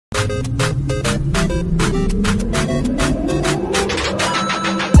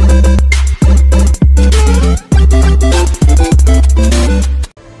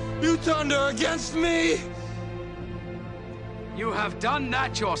You thunder against me? You have done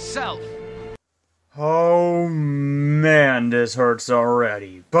that yourself. Oh man, this hurts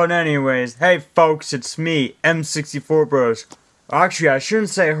already. But anyways, hey folks, it's me, M64 Bros. Actually, I shouldn't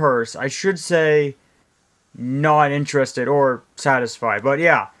say hurts. I should say not interested or satisfied. But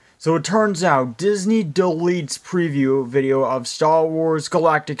yeah, so it turns out Disney deletes preview video of Star Wars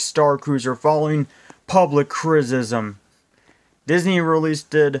Galactic Star Cruiser following public criticism. Disney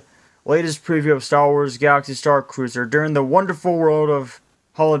released the latest preview of Star Wars Galaxy Star Cruiser during the Wonderful World of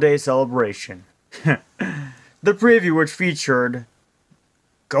Holiday celebration. The preview, which featured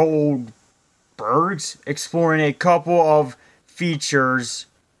Goldbergs exploring a couple of features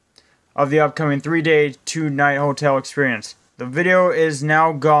of the upcoming 3-day, 2-night hotel experience. The video is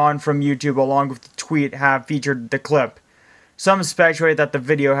now gone from YouTube, along with the tweet have featured the clip. Some speculate that the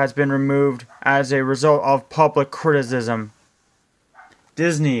video has been removed as a result of public criticism.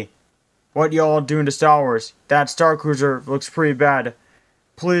 Disney, what y'all doing to Star Wars? That Star Cruiser looks pretty bad.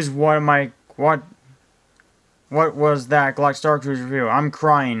 Please, what was that Galactic Star Cruiser review? I'm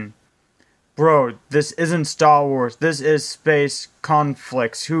crying. Bro, this isn't Star Wars. This is space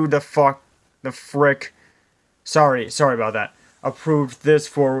conflicts. Who the frick? Sorry about that. Approved this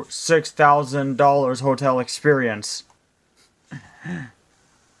for $6,000 hotel experience.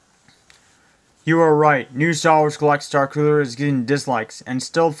 You are right. New Star Wars Galactic Star Cruiser is getting dislikes, and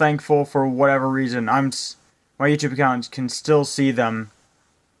still thankful for whatever reason. My YouTube account can still see them.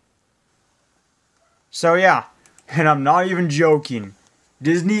 So yeah, and I'm not even joking.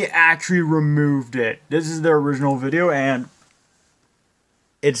 Disney actually removed it. This is their original video, and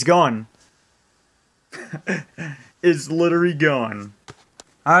it's gone. It's literally gone.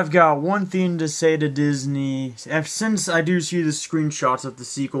 I've got one thing to say to Disney, since I do see the screenshots of the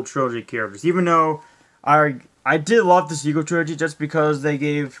sequel trilogy characters, even though I did love the sequel trilogy just because they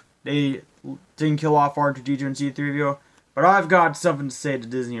didn't kill off R2-D2 and C-3PO, but I've got something to say to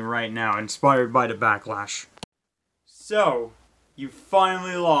Disney right now, inspired by the backlash. So, you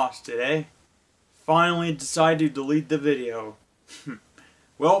finally lost it, eh? Finally decided to delete the video.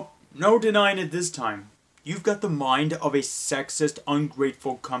 Well, no denying it this time. You've got the mind of a sexist,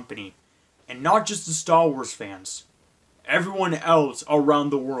 ungrateful company. And not just the Star Wars fans. Everyone else around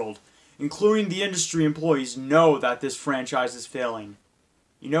the world, including the industry employees, know that this franchise is failing.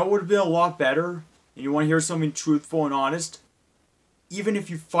 You know what would have been a lot better? And you want to hear something truthful and honest? Even if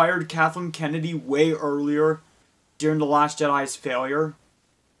you fired Kathleen Kennedy way earlier, during The Last Jedi's failure,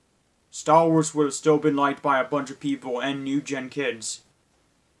 Star Wars would have still been liked by a bunch of people and new-gen kids.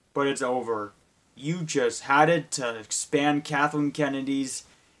 But it's over. You just had it to expand Kathleen Kennedy's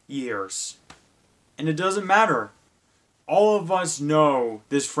years. And it doesn't matter. All of us know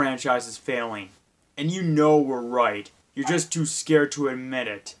this franchise is failing. And you know we're right. You're just too scared to admit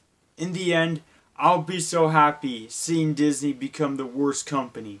it. In the end, I'll be so happy seeing Disney become the worst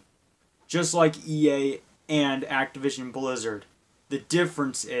company. Just like EA and Activision Blizzard. The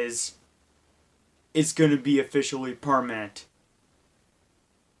difference is, it's gonna be officially permanent.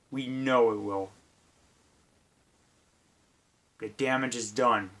 We know it will. The damage is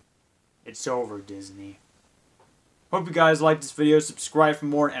done. It's over, Disney. Hope you guys liked this video. Subscribe for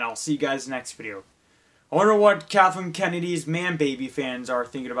more, and I'll see you guys next video. I wonder what Kathleen Kennedy's man-baby fans are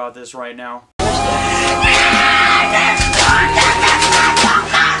thinking about this right now.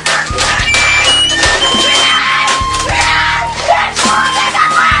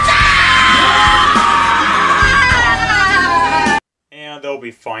 And they'll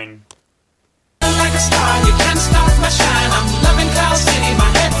be fine. Like a star, you can't stop my shine. I'm loving Cloud City, my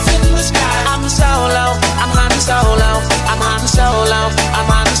head's in the sky. I'm solo, I'm Han Solo, I'm Han Solo, I'm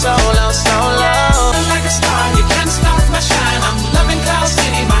Han Solo, solo. Like a star, you can't stop my shine. I'm loving Cloud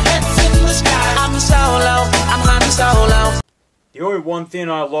City, my head's in the sky. I'm solo, I'm Han Solo. The only one thing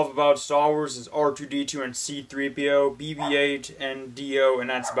I love about Star Wars is R2-D2 and C-3PO, BB-8 and D-O, and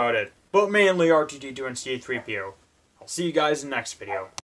that's about it. But mainly R2-D2 and C-3PO. I'll see you guys in the next video.